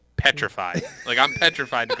like petrified. Like I'm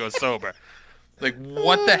petrified to go sober. Like,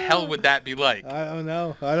 what the hell would that be like? I don't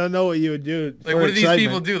know. I don't know what you would do. Like, what do these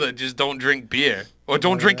people do that just don't drink beer? Or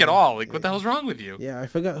don't drink at all? Like, what the hell's wrong with you? Yeah, I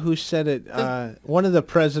forgot who said it. One of the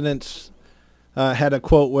presidents had a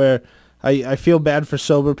quote where, I feel bad for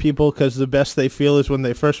sober people because the best they feel is when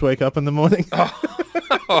they first wake up in the morning.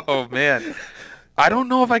 Oh, man. I don't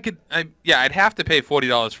know if I could... I'd have to pay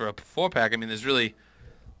 $40 for a 4-pack. I mean, there's really...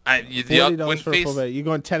 $40 for a 4-pack. You're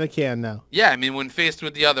going 10 a can now. Yeah, I mean, when faced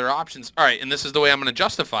with the other options... All right, and this is the way I'm going to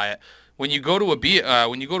justify it. When you go to a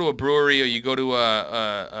brewery or you go to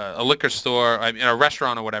a liquor store, a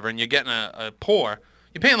restaurant or whatever, and you're getting a pour,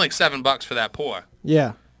 you're paying like $7 for that pour.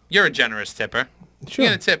 Yeah. You're a generous tipper. Sure.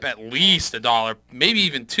 You're going to tip at least $1, maybe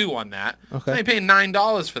even $2 on that. Okay. So you're paying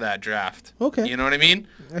 $9 for that draft. Okay. You know what I mean?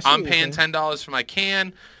 I'm paying $10 for my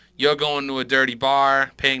can. You're going to a dirty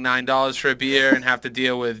bar, paying $9 for a beer, and have to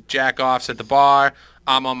deal with jack-offs at the bar.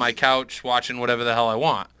 I'm on my couch watching whatever the hell I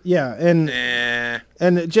want. Yeah,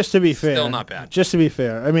 and just to be fair, still not bad. Just to be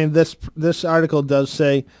fair, I mean, this article does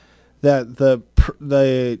say that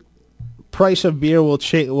the price of beer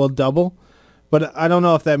will double, but I don't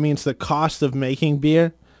know if that means the cost of making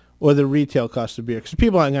beer or the retail cost of beer, because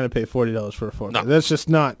people aren't going to pay $40 for a 4-pack. No. That's just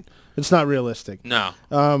not. It's not realistic. No.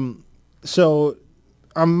 So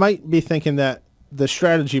I might be thinking that the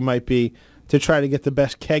strategy might be to try to get the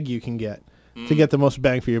best keg you can get. To get the most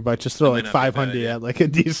bang for your buck, just throw like 500 at like a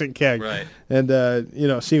decent keg, right? And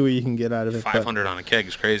see what you can get out of it. 500 on a keg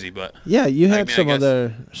is crazy, but yeah, you had some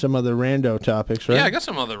other rando topics, right? Yeah, I got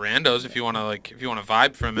some other randos if you want to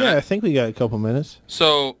vibe for a minute. Yeah, I think we got a couple minutes.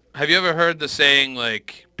 So, have you ever heard the saying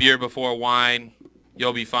like beer before wine,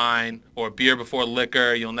 you'll be fine, or beer before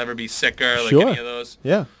liquor, you'll never be sicker? Like sure. Any of those?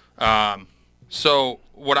 Yeah. So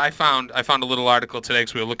what I found a little article today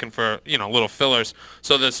because we were looking for, little fillers.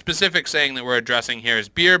 So the specific saying that we're addressing here is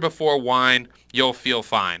beer before wine, you'll feel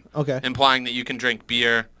fine. Okay. Implying that you can drink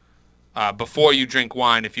beer before you drink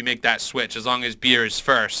wine if you make that switch. As long as beer is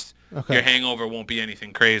first, your hangover won't be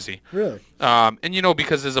anything crazy. Really? And,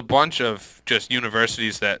 because there's a bunch of just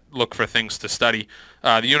universities that look for things to study.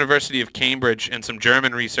 The University of Cambridge and some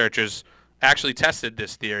German researchers actually tested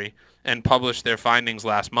this theory and published their findings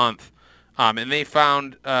last month. And they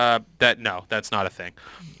found that, no, that's not a thing.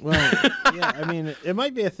 Well, yeah, I mean, it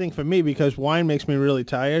might be a thing for me because wine makes me really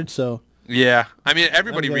tired, so... Yeah. I mean,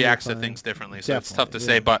 everybody reacts to things differently, so it's tough to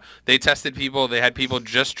say. But they tested people. They had people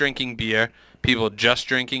just drinking beer, people just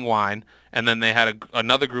drinking wine, and then they had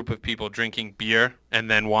another group of people drinking beer and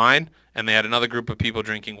then wine, and they had another group of people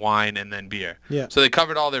drinking wine and then beer. Yeah. So they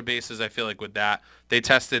covered all their bases, I feel like, with that. They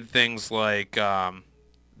tested things like...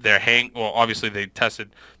 obviously they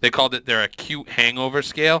called it their acute hangover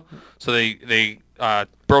scale. So they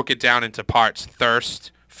broke it down into parts: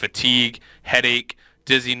 thirst, fatigue, headache,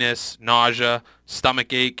 dizziness, nausea,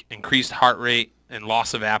 stomach ache, increased heart rate, and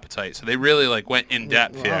loss of appetite. So they really went in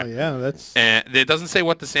depth here. Oh yeah, that's. And it doesn't say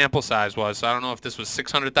what the sample size was. So I don't know if this was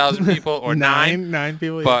 600,000 people or nine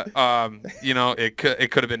people. But it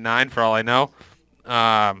could have been 9 for all I know.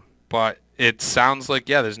 But it sounds like,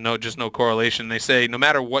 there's no correlation. They say no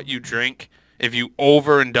matter what you drink, if you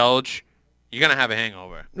overindulge, you're going to have a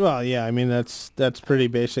hangover. Well, yeah, I mean, that's pretty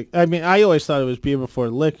basic. I mean, I always thought it was beer before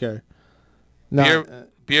liquor. Beer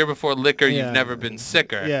before liquor, you've never been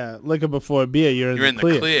sicker. Yeah, liquor before beer, you're in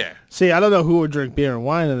the clear. See, I don't know who would drink beer and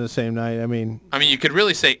wine in the same night. I mean, you could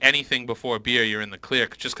really say anything before beer, you're in the clear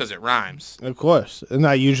just because it rhymes. Of course. And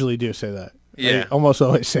I usually do say that. Yeah. I almost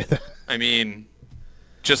always say that. I mean...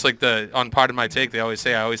 Just like on Pardon My Take, they always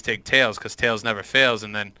say I always take tails because tails never fails,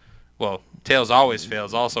 and then, tails always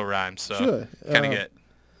fails also rhymes. So sure. Kind of get.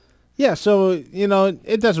 Yeah, so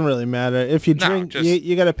it doesn't really matter if you drink.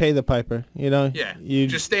 You got to pay the piper. Yeah. You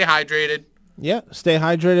just stay hydrated. Yeah, stay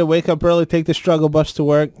hydrated. Wake up early. Take the struggle bus to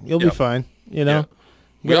work. You'll be fine. We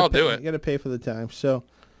all do it. You got to pay for the time. So,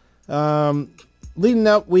 leading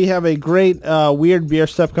up, we have a great weird beer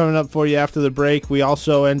stuff coming up for you after the break. We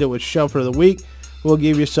also end it with Shelf of the Week. We'll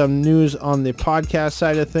give you some news on the podcast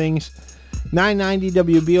side of things.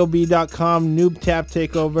 990WBOB.com, Noob Tap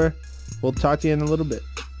Takeover. We'll talk to you in a little bit.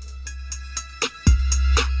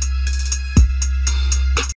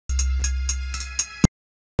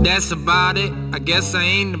 That's about it. I guess I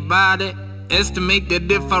ain't about it. Estimate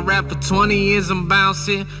that if I rap for 20 years, I'm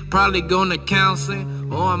bouncing. Probably gonna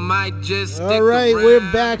counseling, or I might just stick All right, around.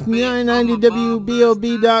 we're back.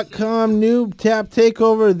 990WBOB.com, Noob Tap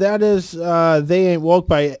Takeover. That is They Ain't Woke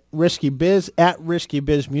by Risky Biz, at Risky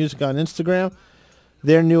Biz Music on Instagram.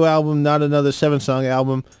 Their new album, Not Another 7-song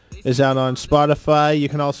album, is out on Spotify. You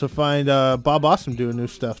can also find Bob Awesome doing new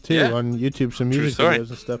stuff, too, on YouTube, some music videos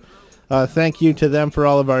and stuff. Thank you to them for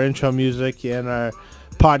all of our intro music and our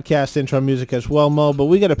podcast intro music as well, Mo. But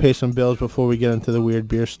we got to pay some bills before we get into the weird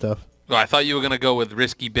beer stuff. Well, I thought you were going to go with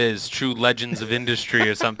Risky Biz, True Legends of Industry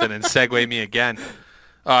or something and segue me again.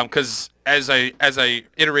 Because as I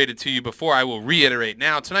iterated to you before, I will reiterate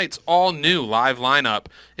now. Tonight's all-new live lineup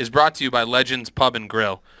is brought to you by Legends Pub and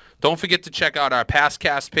Grill. Don't forget to check out our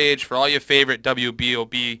Pastcast page for all your favorite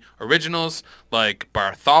WBOB originals like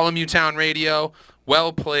Bartholomew Town Radio,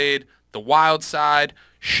 Well Played, The Wild Side,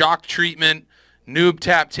 Shock Treatment, Noob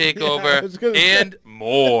Tap Takeover, and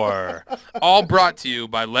more. All brought to you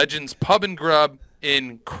by Legends Pub and Grub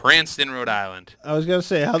in Cranston, Rhode Island. I was going to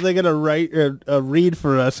say, how are they going to write a read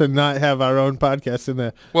for us and not have our own podcast in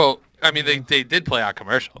there? Well, I mean, they did play our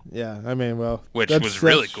commercial. Yeah, I mean, well. Which was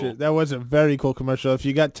really cool. That was a very cool commercial. If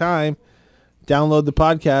you got time, download the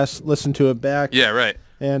podcast, listen to it back. Yeah, right.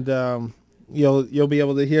 And you'll be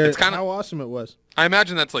able to hear how awesome it was. I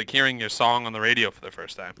imagine that's like hearing your song on the radio for the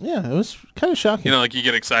first time. Yeah, it was kind of shocking. You know, like you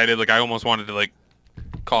get excited. Like I almost wanted to like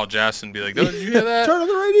call Jess and be like, "Did you hear that? Turn on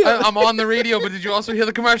the radio. I'm on the radio, but did you also hear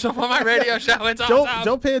the commercial on my radio show? It's awesome."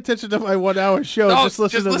 Don't pay attention to my 1 hour show. No, just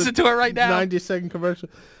listen to it right now. 90-second commercial.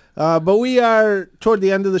 But we are toward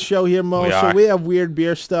the end of the show here, Mo. So we have weird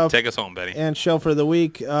beer stuff. Take us home, Betty. And show for the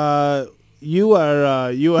week. You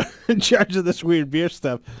are in charge of this weird beer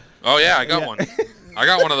stuff. Oh yeah, I got one. I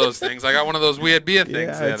got one of those things. I got one of those weird beer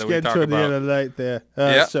things that we talk about. It's getting toward the end of the night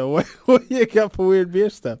there. So what do you got for weird beer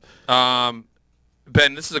stuff?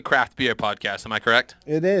 Ben, this is a craft beer podcast. Am I correct?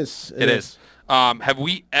 It is. It is. Have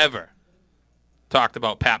we ever talked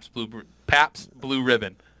about Pabst Blue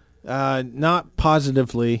Ribbon? Not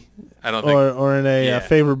positively. I don't think. Or in a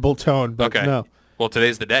favorable tone, but okay. No. Well,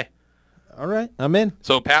 today's the day. All right, I'm in.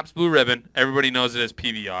 So Pabst Blue Ribbon, everybody knows it as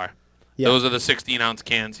PBR. Yeah. Those are the 16-ounce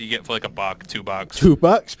cans you get for like $1, $2.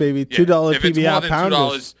 $2, baby. $2 PBR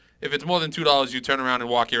pounders. If it's more than $2, you turn around and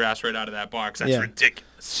walk your ass right out of that box. That's ridiculous.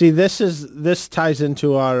 See, this ties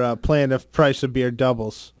into our plan if price of beer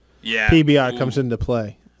doubles. Yeah. PBR comes into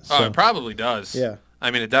play. So. Oh, it probably does. Yeah.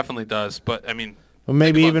 I mean, it definitely does. But, I mean... Well,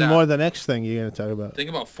 maybe even more the next thing you're going to talk about.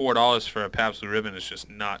 Think about $4 for a Pabst Blue Ribbon is just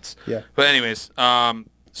nuts. Yeah. But anyways,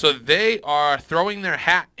 so they are throwing their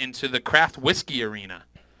hat into the craft whiskey arena.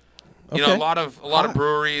 You know, a lot of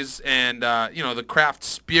breweries and the craft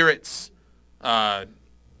spirits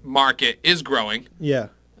market is growing. Yeah.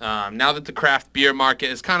 Now that the craft beer market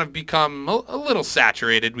has kind of become a little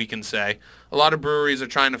saturated, we can say. A lot of breweries are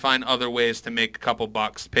trying to find other ways to make a couple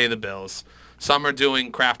bucks, pay the bills. Some are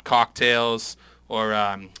doing craft cocktails or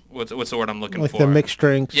what's the word I'm looking for? Like the mixed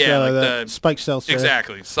drinks. Yeah, like the spiked seltzer.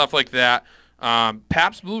 Exactly, stuff like that.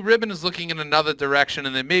 Pabst Blue Ribbon is looking in another direction,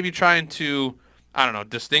 and they may be trying to, I don't know,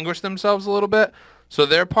 distinguish themselves a little bit. So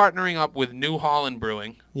they're partnering up with New Holland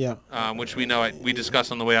Brewing. Yeah. Which we know we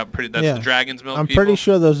discussed on the way up. That's the Dragon's Milk. I'm pretty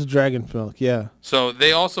sure those are Dragon's Milk. Yeah. So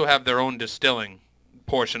they also have their own distilling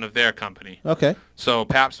portion of their company. Okay. So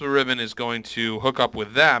Pabst Blue Ribbon is going to hook up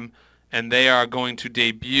with them, and they are going to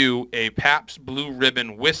debut a Pabst Blue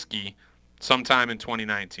Ribbon whiskey sometime in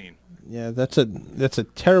 2019. Yeah, that's a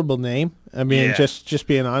terrible name. I mean, just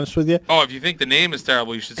being honest with you. Oh, if you think the name is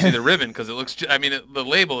terrible, you should see the ribbon because it looks. The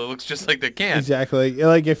label. It looks just like the can. Exactly.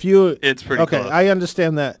 Like if you. It's pretty. Okay, close. I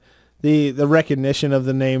understand that the recognition of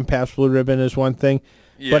the name Pabst Blue Ribbon is one thing,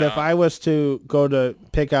 but if I was to go to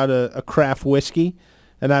pick out a craft whiskey,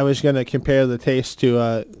 and I was going to compare the taste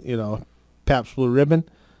to Pabst Blue Ribbon,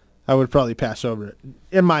 I would probably pass over it,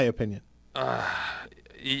 in my opinion.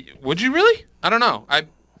 Would you really? I don't know.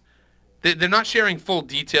 They're not sharing full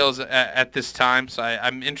details at this time, so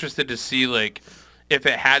I'm interested to see like if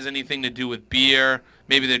it has anything to do with beer.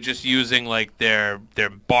 Maybe they're just using like their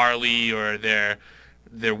barley or their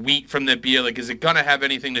wheat from their beer. Like, is it gonna have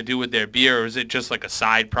anything to do with their beer, or is it just like a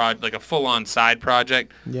side project, like a full-on side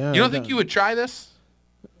project? Yeah. You don't think you would try this?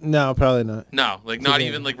 No, probably not. No, like not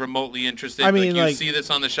even like remotely interested. I mean, like you see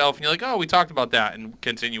this on the shelf and you're like, oh, we talked about that, and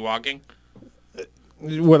continue walking.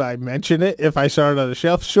 Would I mention it if I saw it on the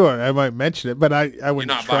shelf? Sure, I might mention it, but I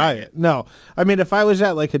wouldn't try it. No, I mean, if I was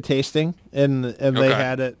at like a tasting and they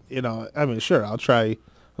had it, I mean, sure, I'll try it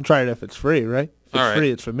if it's free, right? If it's free,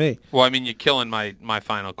 it's for me. Well, I mean, you're killing my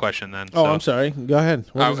final question then. Oh, so. I'm sorry. Go ahead.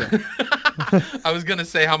 What is it? I was gonna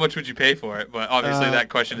say how much would you pay for it, but obviously that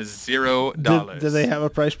question is $0. Do they have a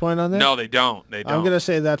price point on that? No, they don't. I'm gonna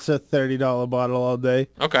say that's a $30 bottle all day.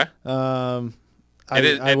 Okay.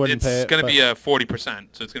 I wouldn't pay it. It's going to be a 40%,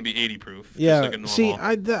 so it's going to be 80 proof. Yeah. Like See,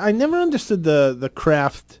 I never understood the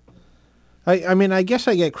craft. I mean, I guess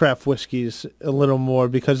I get craft whiskeys a little more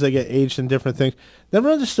because they get aged in different things. Never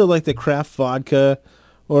understood like the craft vodka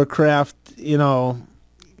or craft,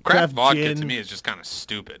 Craft vodka gin. to me is just kind of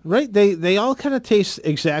stupid. Right, they all kind of taste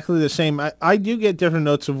exactly the same. I do get different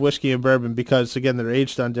notes of whiskey and bourbon because, again, they're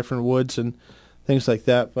aged on different woods and things like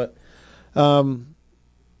that. But,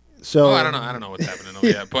 so... I don't know what's happening over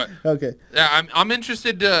here. But okay. yeah, I'm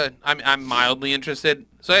interested. I'm mildly interested.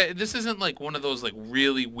 So this isn't like one of those like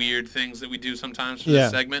really weird things that we do sometimes for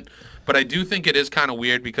this segment. But I do think it is kind of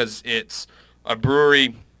weird because it's a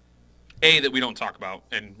brewery, that we don't talk about,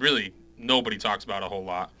 and really nobody talks about a whole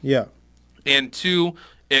lot. Yeah. And two,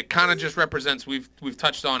 it kind of just represents, we've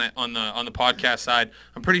touched on it on the podcast side.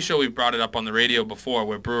 I'm pretty sure we've brought it up on the radio before,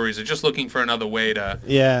 where breweries are just looking for another way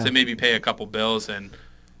to maybe pay a couple bills. And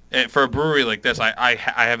for a brewery like this, I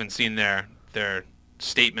haven't seen their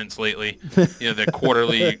statements lately, their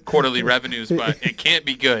quarterly revenues, but it can't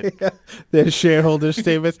be good. Yeah. Their shareholder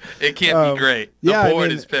statements. It can't be great. The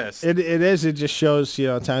board is pissed. It is. It just shows,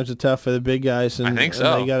 times are tough for the big guys, and I think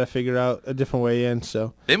so. And they got to figure out a different way in.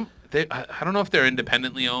 So I don't know if they're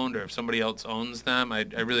independently owned or if somebody else owns them. I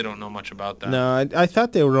really don't know much about that. No, I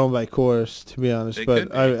thought they were owned by Coors, to be honest,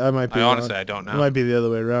 but I might be wrong. Honestly, I don't know. It might be the other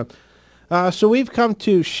way around. So we've come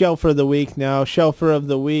to Shelfer of the Week now. Shelfer of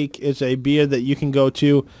the Week is a beer that you can go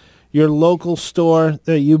to your local store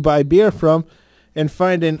that you buy beer from and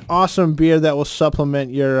find an awesome beer that will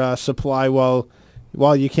supplement your supply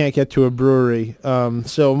while you can't get to a brewery.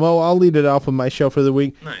 So, Mo, I'll lead it off with my Shelfer of the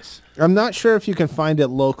Week. Nice. I'm not sure if you can find it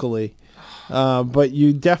locally, but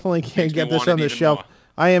you definitely can get this on the shelf. More.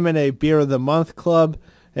 I am in a Beer of the Month club,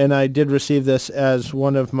 and I did receive this as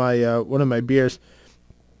one of my beers.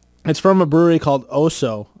 It's from a brewery called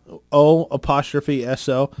Oso,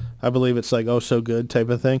 O''SO. I believe it's like oh so good type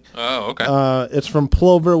of thing. Oh, okay. It's from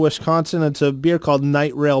Plover, Wisconsin. It's a beer called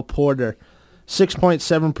Night Rail Porter,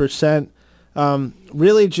 6.7%.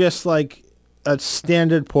 Really just like a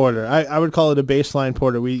standard porter. I would call it a baseline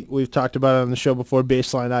porter. We've talked about it on the show before,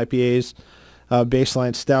 baseline IPAs,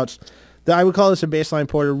 baseline stouts. I would call this a baseline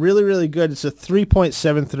porter. Really, really good. It's a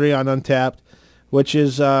 3.73 on Untappd, which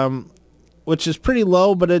is pretty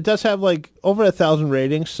low, but it does have like over 1,000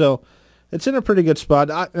 ratings, so it's in a pretty good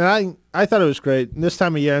spot. I thought it was great. This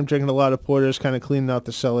time of year, I'm drinking a lot of porters, kind of cleaning out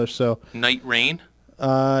the cellar. So Night Rain?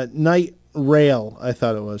 Night Rail, I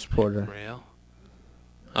thought it was porter. Night Rail?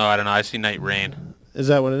 Oh, I don't know. I see Night Rain. Is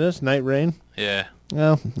that what it is? Night Rain? Yeah.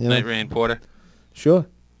 Well, Night Rain Porter. Sure.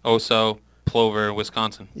 Oso, Plover,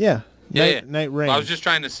 Wisconsin. Yeah. Yeah. Night Rain. Well, I was just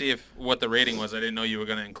trying to see what the rating was. I didn't know you were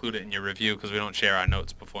going to include it in your review because we don't share our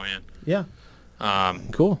notes beforehand. Yeah.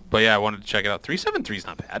 Cool. But yeah, I wanted to check it out. 3.73 is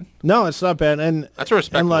not bad. No, it's not bad, and that's a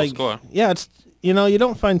respectable score. Yeah, it's you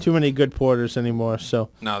don't find too many good porters anymore. So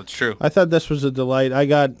no, it's true. I thought this was a delight. I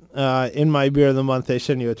got in my Beer of the Month. They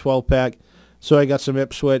send you a 12-pack, so I got some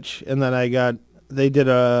Ipswich, and then they did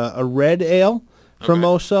a red ale from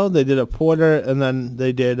Oso. They did a porter, and then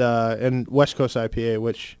they did and West Coast IPA.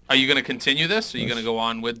 Which are you going to continue this? Are you going to go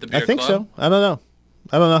on with the beer I think club? so. I don't know.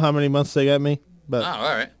 I don't know how many months they got me, but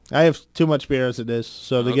all right. I have too much beer as it is.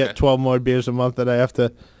 So to get 12 more beers a month that I have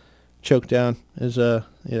to choke down is I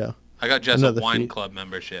got Jessup another Wine fee. Club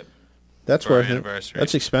membership. That's for our worth it. anniversary.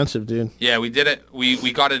 That's expensive, dude. Yeah, we did it.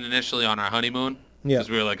 We got it initially on our honeymoon. Yeah. Because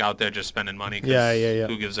we were like out there just spending money. Yeah.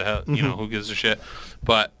 Who gives a hell? Who gives a shit?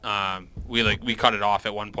 But we cut it off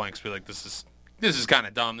at one point because we were like, this is kind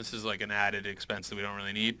of dumb. This is like an added expense that we don't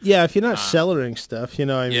really need. Yeah, if you're not cellaring stuff, I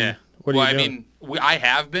mean, yeah. what are you doing? I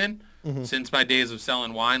have been since my days of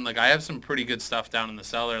selling wine. Like I have some pretty good stuff down in the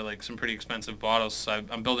cellar, like some pretty expensive bottles. So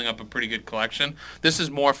I'm building up a pretty good collection. This is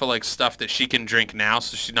more for like stuff that she can drink now,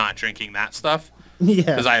 so she's not drinking that stuff. Yeah.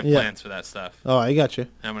 Because I have plans for that stuff. Oh, I got you.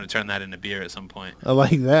 I'm going to turn that into beer at some point. I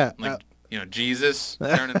like that. Like, Jesus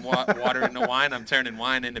turning water into wine. I'm turning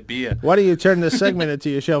wine into beer. Why do you turn this segment into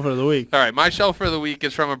your Shelf of the Week? All right, my Shelf of the Week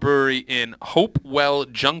is from a brewery in Hopewell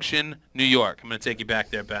Junction, New York. I'm going to take you back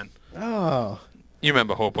there, Ben. Oh. You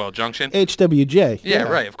remember Hopewell Junction? HWJ. Yeah,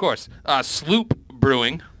 right, of course. Sloop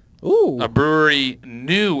Brewing. Ooh. A brewery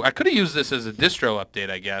new. I could have used this as a distro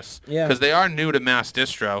update, I guess. Yeah. Because they are new to Mass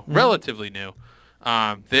Distro, relatively new.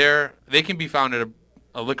 They can be found at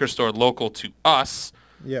a liquor store local to us.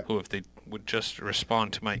 Yeah. Who, if they would just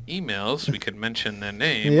respond to my emails, we could mention their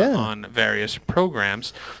name on various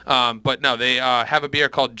programs. But no, they have a beer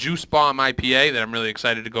called Juice Bomb IPA that I'm really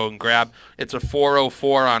excited to go and grab. It's a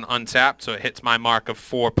 404 on Untappd, so it hits my mark of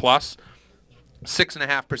 4+.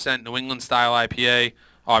 6.5% New England style IPA.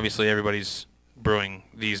 Obviously, everybody's brewing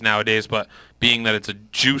these nowadays, but being that it's a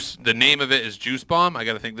juice, the name of it is Juice Bomb, I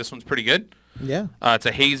got to think this one's pretty good. Yeah. It's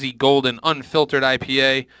a hazy, golden, unfiltered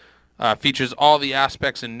IPA. Features all the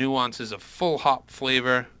aspects and nuances of full hop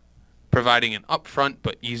flavor, providing an upfront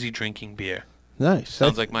but easy drinking beer. Nice.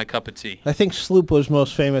 Sounds like my cup of tea. I think Sloop was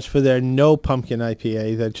most famous for their No Pumpkin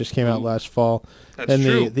IPA that just came out last fall. That's and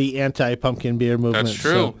true. the anti-pumpkin beer movement. That's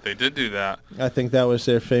true. So They did do that. I think that was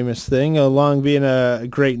their famous thing, along being a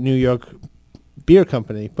great New York beer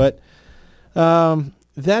company. But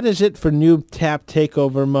that is it for Noob Tap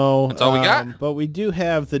Takeover, Mo. That's all we got. But we do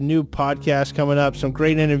have the new podcast coming up, some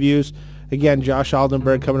great interviews. Again, Josh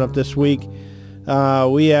Aldenberg coming up this week.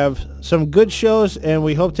 We have some good shows, and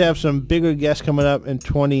we hope to have some bigger guests coming up in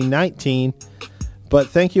 2019. But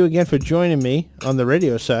thank you again for joining me on the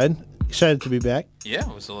radio side. Excited to be back. Yeah,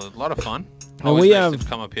 it was a lot of fun. And Always we nice have- to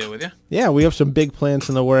come up here with you. Yeah, we have some big plans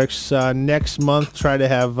in the works. Next month, try to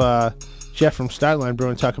have Jeff from Startline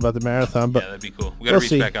Brewing talk about the marathon. But Yeah, that'd be cool. We got to we'll reach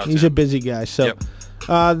see. back out to He's a him. busy guy. So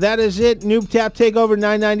Yep. that is it. Noob Tap Takeover,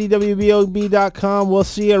 990WBOB.com. We'll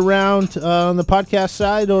see you around on the podcast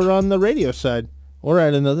side or on the radio side or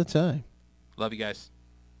at another time. Love you guys.